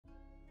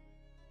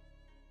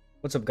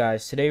What's up,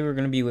 guys? Today we're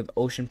going to be with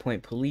Ocean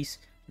Point Police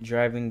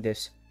driving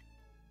this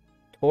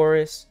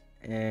Taurus,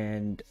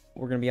 and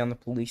we're going to be on the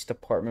police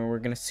department. We're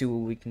going to see what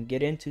we can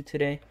get into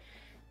today,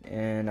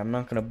 and I'm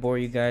not going to bore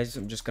you guys.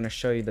 I'm just going to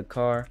show you the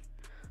car.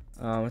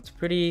 It's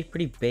pretty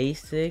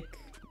basic.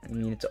 I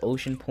mean, it's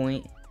Ocean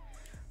Point.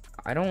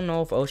 I don't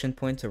know if Ocean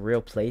Point's a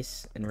real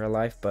place in real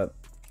life, but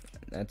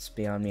that's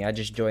beyond me. I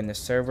just joined the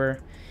server.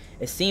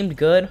 It seemed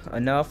good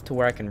enough to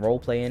where I can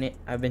roleplay in it.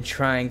 I've been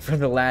trying for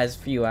the last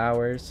few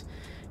hours,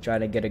 try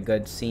to get a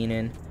good scene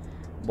in,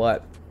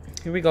 but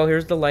here we go.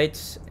 Here's the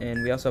lights,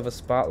 and we also have a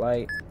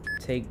spotlight,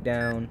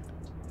 takedown,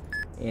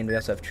 and we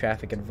also have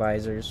traffic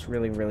advisors.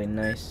 Really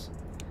nice.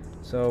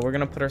 So we're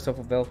gonna put ourselves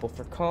available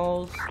for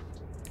calls.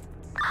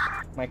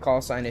 My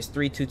call sign is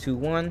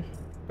 3221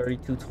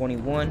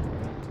 3221.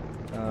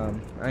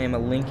 I am a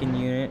Lincoln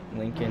unit,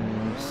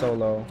 Lincoln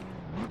solo,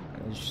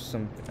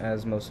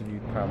 as most of you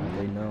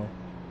probably know.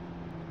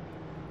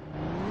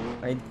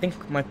 I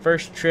think my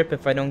first trip,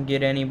 if I don't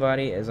get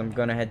anybody, is I'm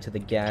gonna head to the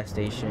gas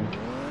station.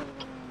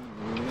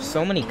 There's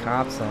so many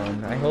cops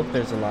on. I hope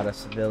there's a lot of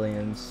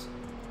civilians.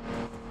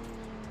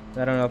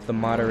 I don't know if the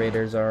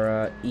moderators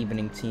are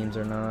evening teams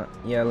or not.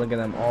 Yeah, look at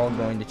them all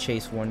going to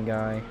chase one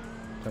guy.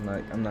 So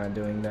I'm not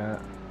doing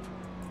that.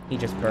 He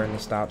just burned the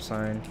stop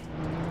sign.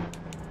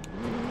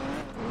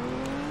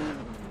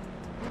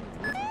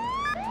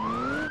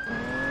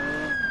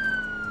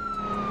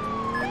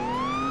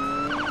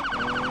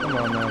 Come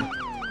on, man.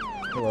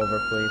 Pull over,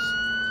 please.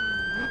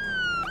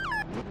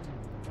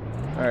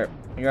 Alright,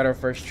 we got our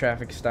first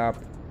traffic stop.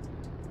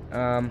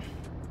 Show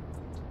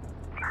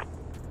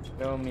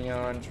me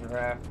on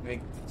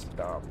traffic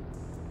stop.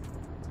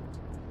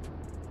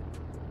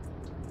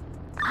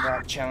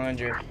 Black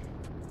Challenger.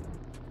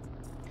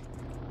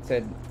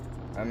 Said,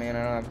 I mean,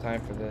 I don't have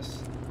time for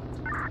this.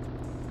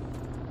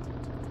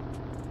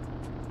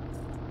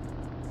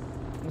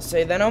 I'll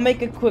say, then I'll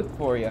make it quick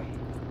for you.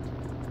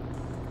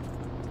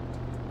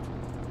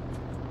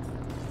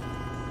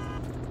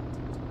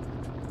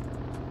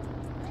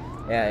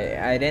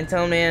 Yeah, I didn't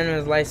tell man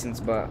his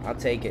license, but I'll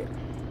take it.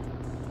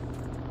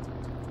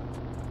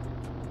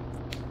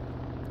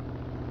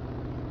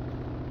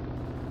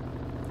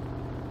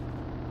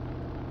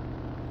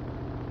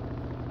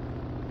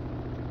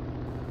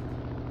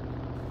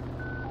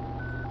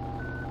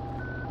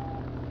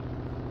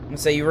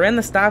 So you ran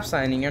the stop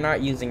sign and you're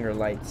not using your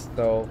lights,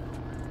 so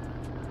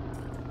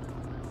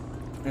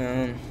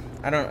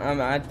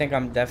I think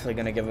I'm definitely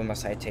gonna give him a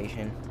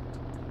citation.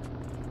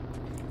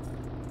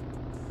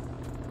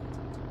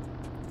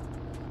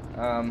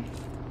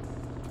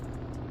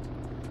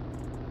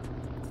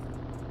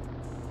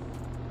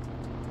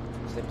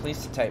 Say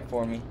please to type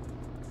for me.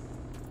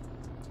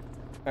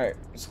 Alright,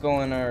 let's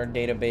go in our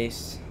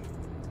database.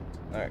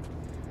 Alright.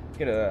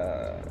 Get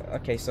a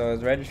okay, so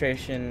his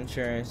registration,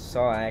 insurance, is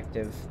all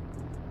active.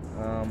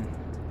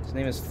 His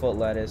name is Foot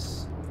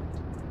Lettuce.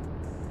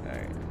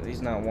 Alright,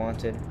 he's not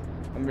wanted.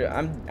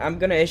 I'm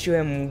gonna issue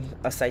him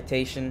a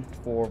citation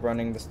for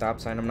running the stop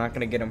sign. I'm not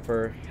gonna get him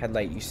for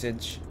headlight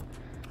usage.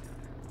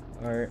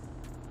 Alright.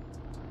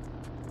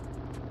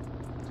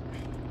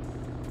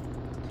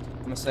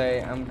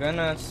 I'm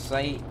gonna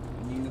cite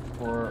you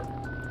for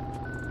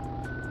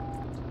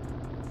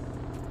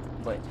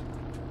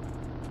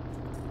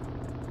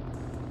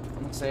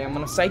I'm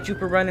gonna cite you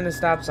for running the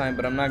stop sign,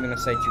 but I'm not gonna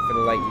cite you for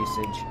the light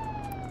usage.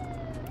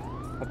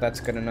 Hope that's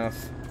good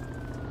enough.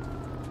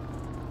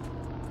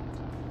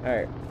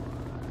 Alright.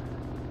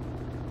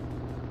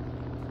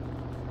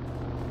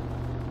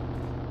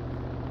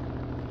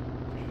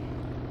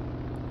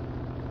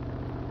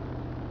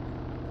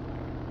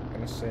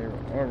 Say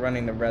we're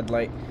running the red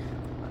light.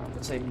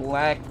 Let's say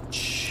Black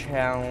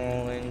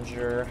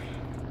Challenger.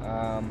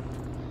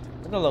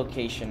 Where's the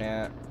location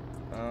at?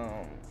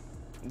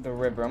 The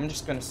river. I'm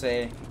just gonna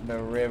say the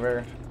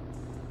river.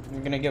 We're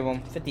gonna give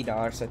them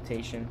 $50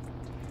 citation.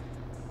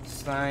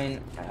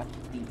 Sign at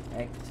the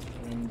X,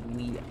 and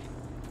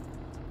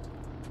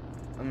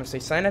I'm gonna say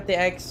sign at the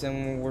X,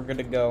 and we're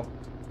gonna go.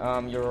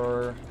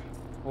 Your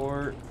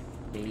court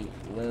date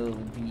will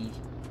be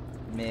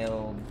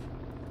mailed.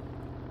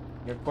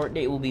 Your court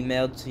date will be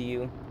mailed to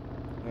you.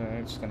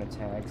 I'm just gonna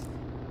tag.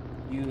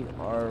 You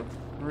are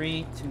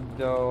free to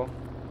go.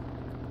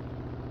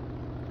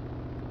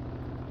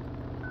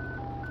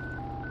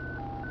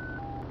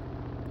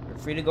 You're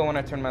free to go when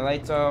I turn my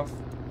lights off.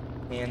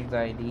 Hands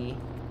ID.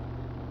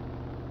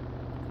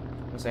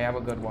 I'll say have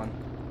a good one.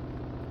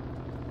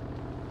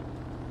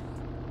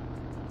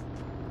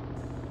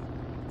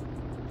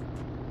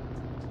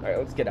 Alright,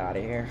 let's get out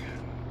of here.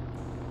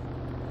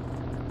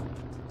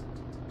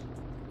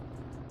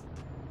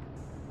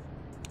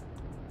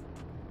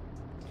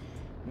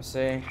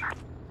 Say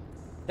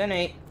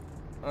 10-8.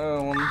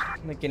 Oh,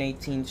 I'm making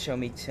 18. Show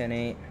me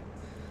 10-8.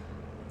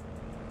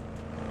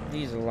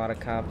 These are a lot of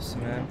cops,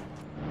 man.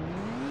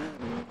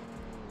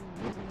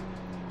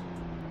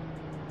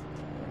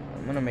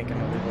 I'm gonna make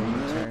another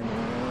U-turn.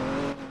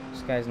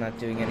 This guy's not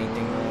doing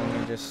anything wrong.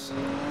 I'm just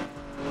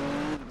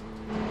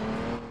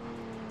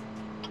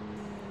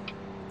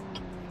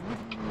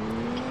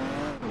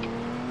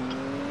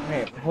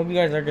hope you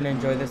guys are gonna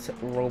enjoy this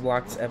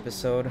Roblox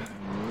episode.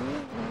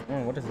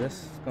 Oh, what is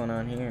this going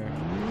on here?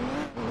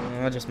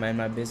 I'll just mind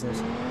my business.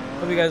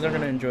 Hope you guys are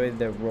gonna enjoy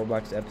the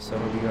Roblox episode.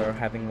 Hope you are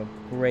having a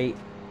great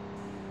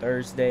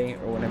Thursday,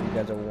 or whenever you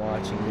guys are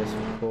watching this,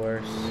 of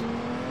course.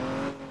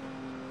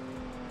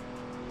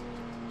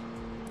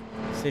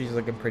 The city's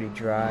looking pretty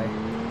dry.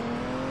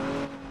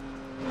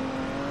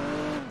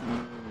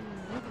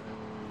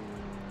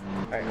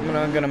 Alright,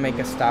 I'm gonna make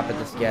a stop at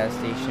this gas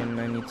station.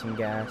 I need some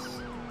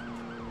gas.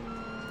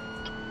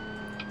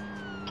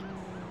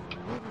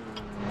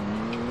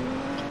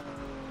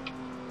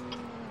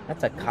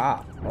 That's a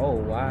cop. Oh,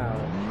 wow.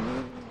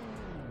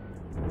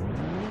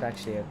 It's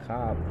actually a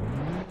cop.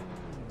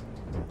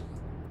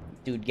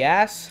 Dude,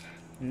 gas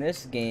in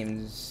this game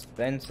is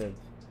expensive.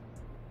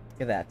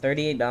 Look at that.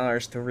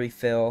 $38 to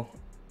refill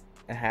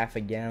a half a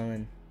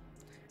gallon.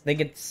 I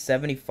think it's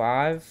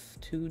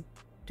 $75 to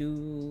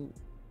do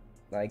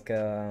like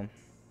a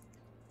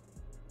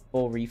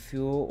full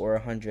refuel, or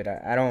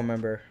 $100. I don't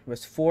remember. It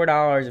was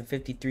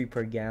 $4.53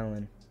 per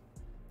gallon.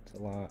 It's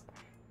a lot.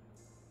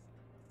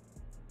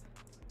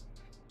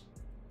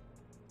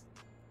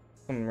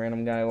 Some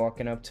random guy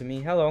walking up to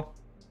me. Hello.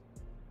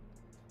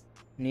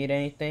 Need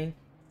anything?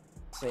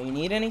 So you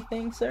need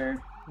anything, sir?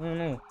 I don't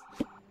know.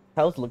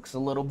 Health looks a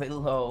little bit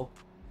low.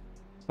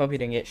 Hope you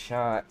didn't get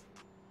shot.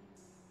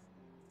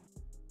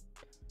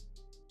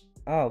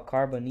 Oh,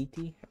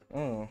 Carboniti?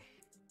 Oh.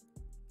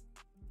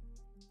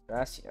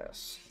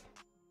 Gracias.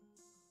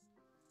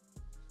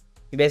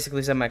 He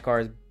basically said my car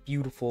is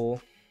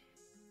beautiful.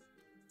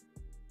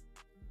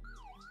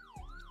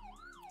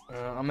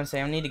 I'm gonna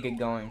say I need to get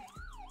going.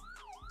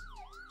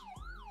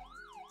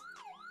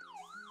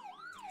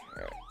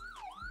 Alright.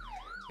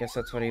 Guess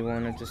that's what he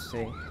wanted to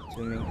say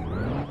to me.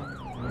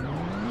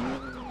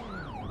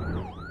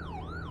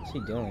 What's he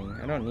doing?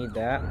 I don't need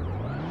that.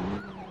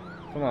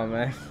 Come on,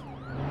 man.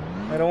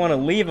 I don't want to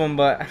leave him,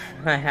 but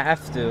I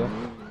have to.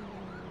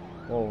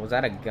 Whoa, was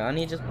that a gun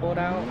he just pulled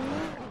out?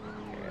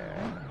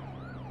 Yeah.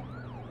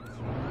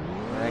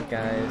 That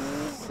guy is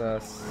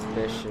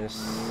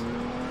suspicious.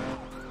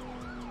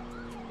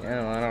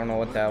 Yeah, I don't know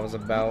what that was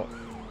about.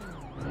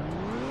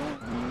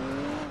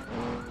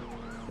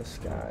 This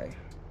guy.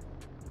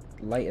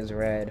 Light is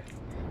red.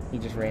 He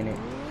just ran it.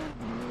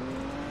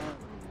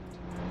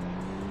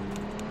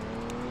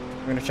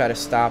 I'm gonna try to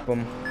stop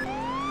him.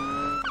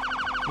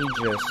 He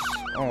just...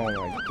 Oh my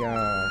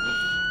gosh.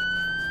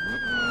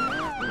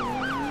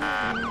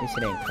 At least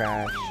it didn't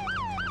crash.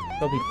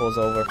 Hope he pulls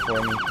over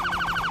for me.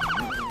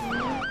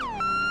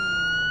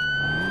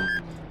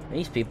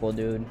 These people,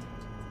 dude.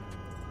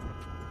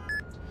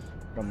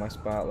 Put on my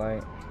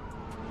spotlight.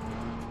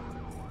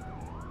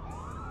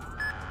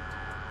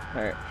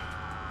 Alright.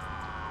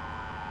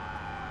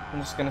 I'm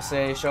just gonna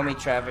say, show me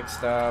traffic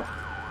stop.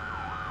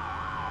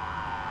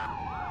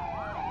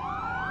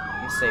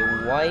 I'm gonna say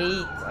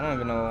white. I don't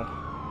even know.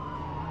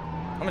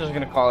 I'm just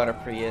gonna call it a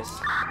Prius.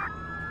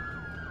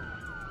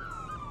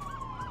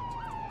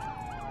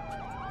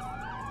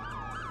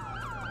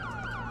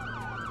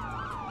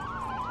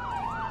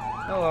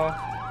 Hello.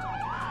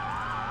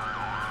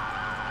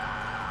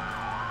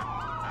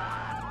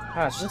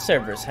 Gosh, this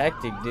server's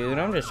hectic, dude.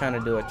 I'm just trying to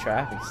do a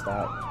traffic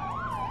stop.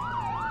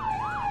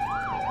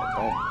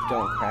 Yeah,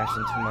 don't crash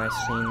into my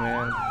scene,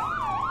 man.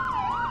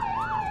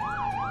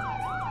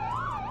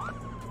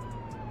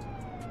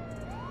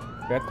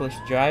 Reckless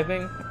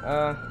driving?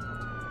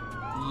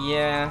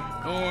 Yeah,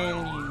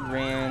 and you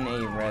ran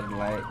a red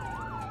light.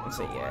 Let's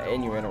say yeah,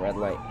 and you ran a red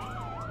light.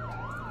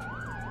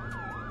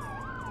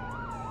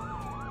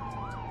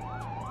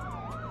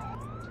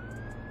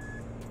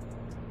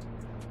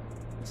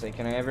 Let's say,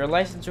 can I have your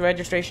license and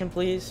registration,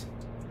 please?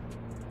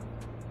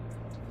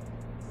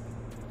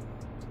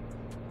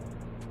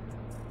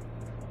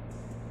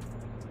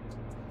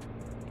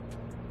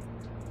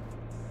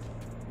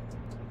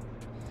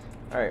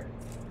 Alright.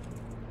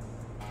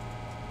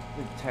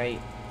 Sit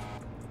tight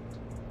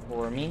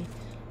for me.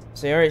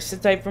 Say, alright,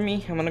 sit tight for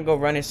me. I'm gonna go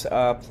run his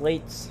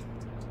plates.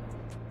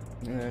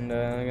 And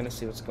I'm gonna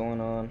see what's going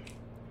on.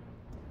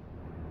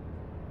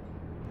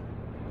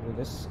 Ooh,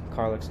 this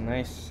car looks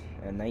nice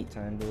at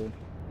nighttime, dude.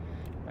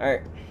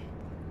 Alright.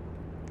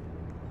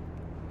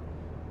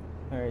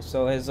 Alright,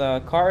 so his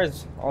car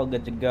is all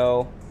good to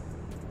go.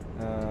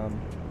 Yeah,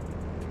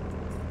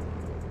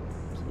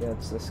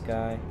 it's this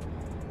guy.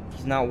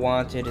 He's not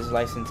wanted, his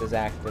license is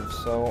active,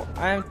 so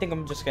I think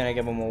I'm just gonna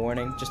give him a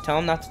warning. Just tell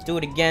him not to do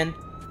it again.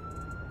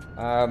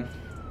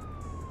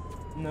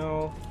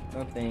 No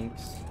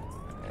thanks.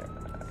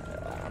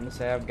 I'm gonna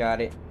say I've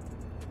got it.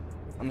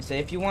 I'm gonna say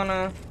if you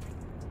wanna...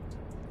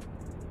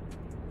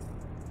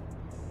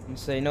 I'm gonna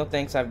say no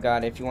thanks, I've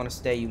got it. If you wanna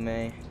stay, you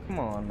may. Come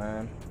on,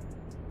 man.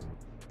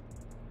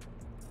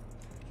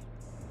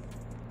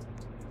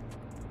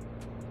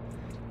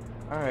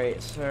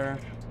 Alright, sir.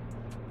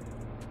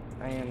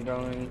 I am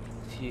going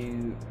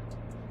to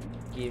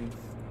give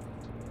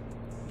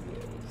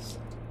this.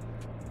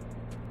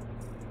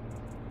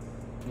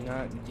 Do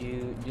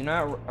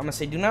not, I'm gonna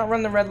say do not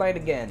run the red light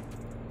again.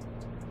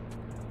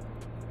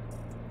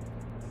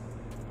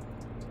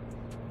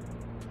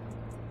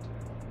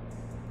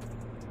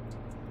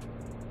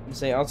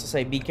 Also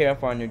say be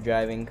careful on your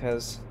driving,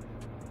 because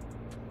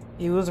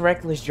he was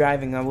reckless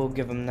driving. I will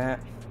give him that.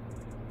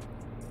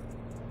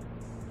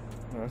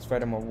 Let's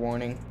write him a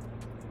warning.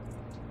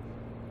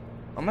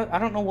 I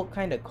don't know what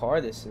kind of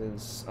car this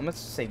is. I'm gonna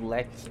say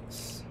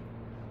Lexus.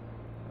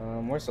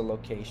 Where's the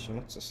location?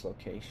 What's this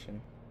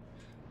location?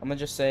 I'm gonna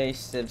just say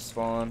Civ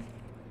spawn.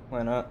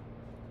 Why not?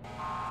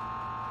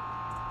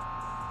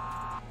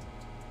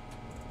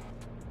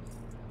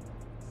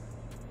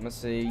 I'm gonna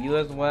say you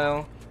as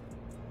well.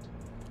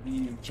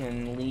 You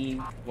can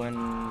leave when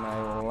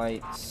my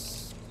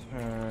lights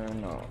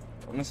turn off.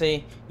 I'm gonna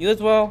say you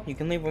as well. You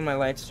can leave when my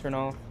lights turn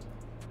off.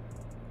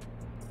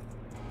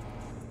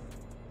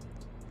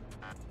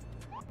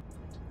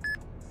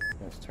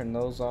 Let's turn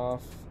those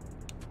off.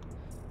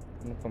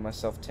 I'm gonna put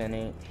myself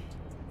 10-8.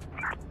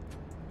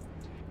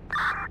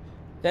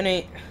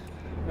 10-8.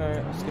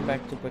 Alright, let's get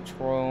back to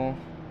patrol.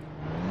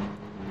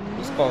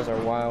 These calls are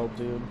wild,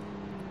 dude.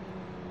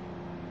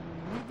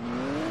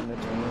 I'm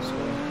gonna turn this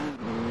way.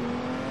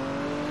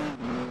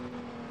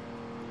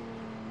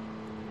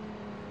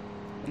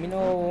 Let me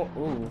know.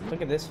 Ooh,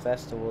 look at this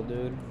festival,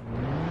 dude.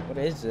 What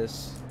is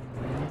this?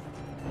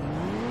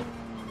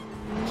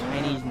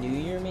 Chinese New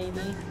Year,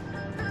 maybe?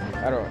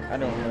 I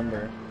don't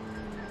remember.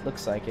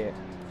 Looks like it.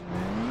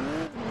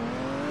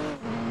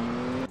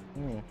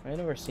 I've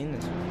never seen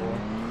this before.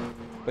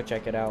 Go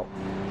check it out.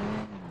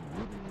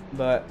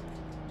 But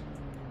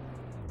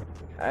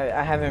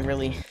I haven't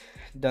really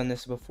done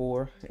this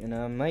before, and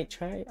I might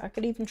try. I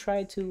could even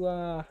try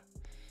to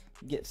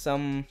get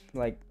some,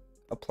 like,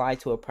 apply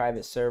to a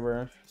private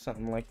server,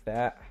 something like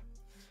that.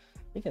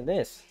 Look at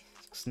this.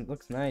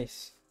 Looks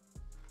nice.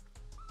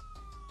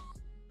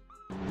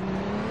 He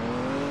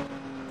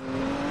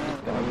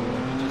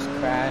just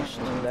crashed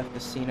and left the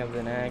scene of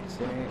an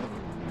accident.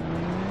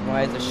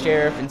 Why is the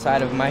sheriff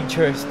inside of my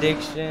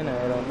jurisdiction?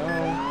 I don't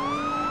know.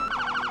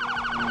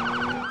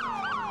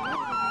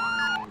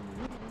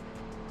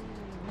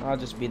 I'll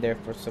just be there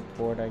for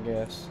support, I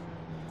guess.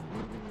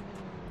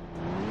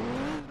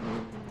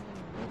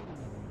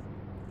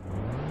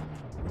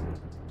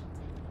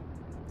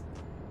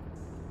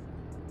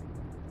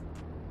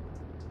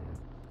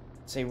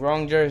 Say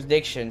wrong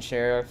jurisdiction,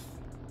 sheriff.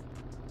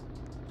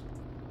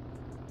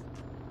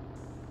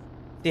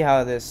 See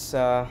how this,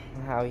 how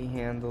he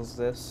handles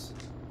this.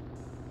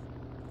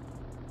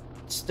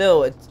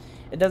 Still, it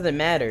doesn't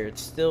matter.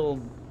 It's still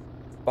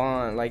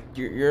bond. Like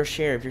you're a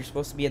sheriff. You're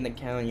supposed to be in the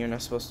county. You're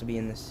not supposed to be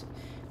in this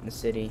in the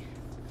city.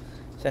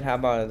 Said how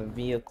about the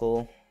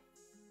vehicle?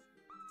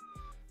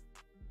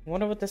 I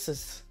wonder what this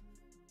is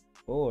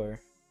for.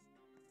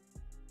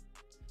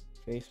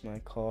 Face my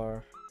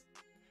car.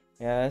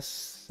 Yeah,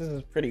 this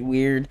is pretty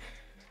weird.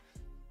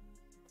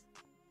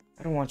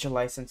 I don't want your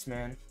license,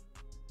 man.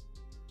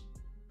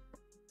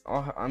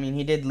 Oh, I mean,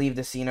 he did leave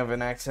the scene of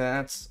an accident.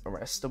 That's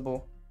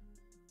arrestable.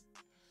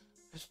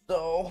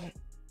 So,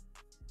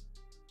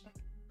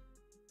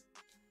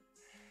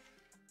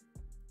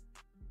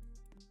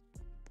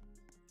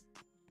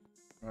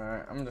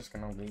 alright, I'm just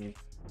gonna leave.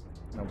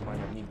 No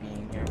point of me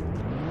being here.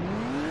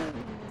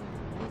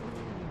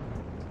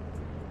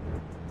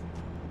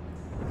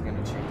 I'm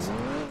gonna chase him.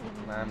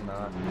 I'm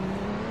not.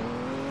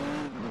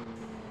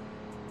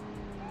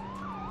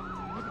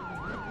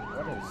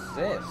 What is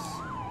this?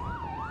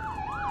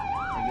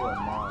 Are you a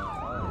mom?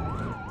 Oh.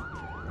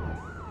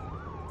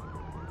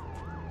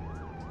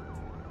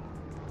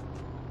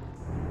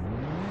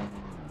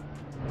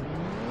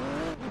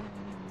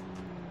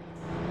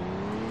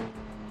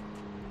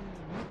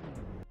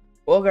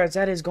 Well, guys,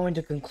 that is going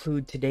to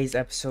conclude today's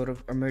episode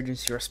of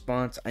Emergency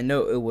Response. I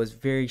know it was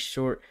very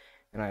short,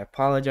 and I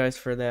apologize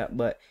for that,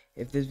 but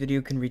if this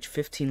video can reach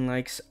 15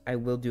 likes, I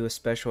will do a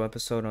special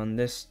episode on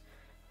this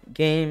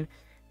game.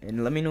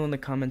 And let me know in the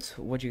comments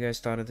what you guys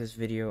thought of this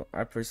video.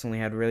 I personally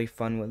had really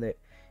fun with it.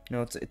 You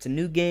know, it's a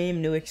new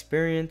game, new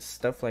experience,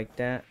 stuff like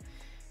that.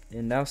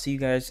 And I'll see you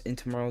guys in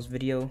tomorrow's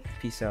video.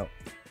 Peace out.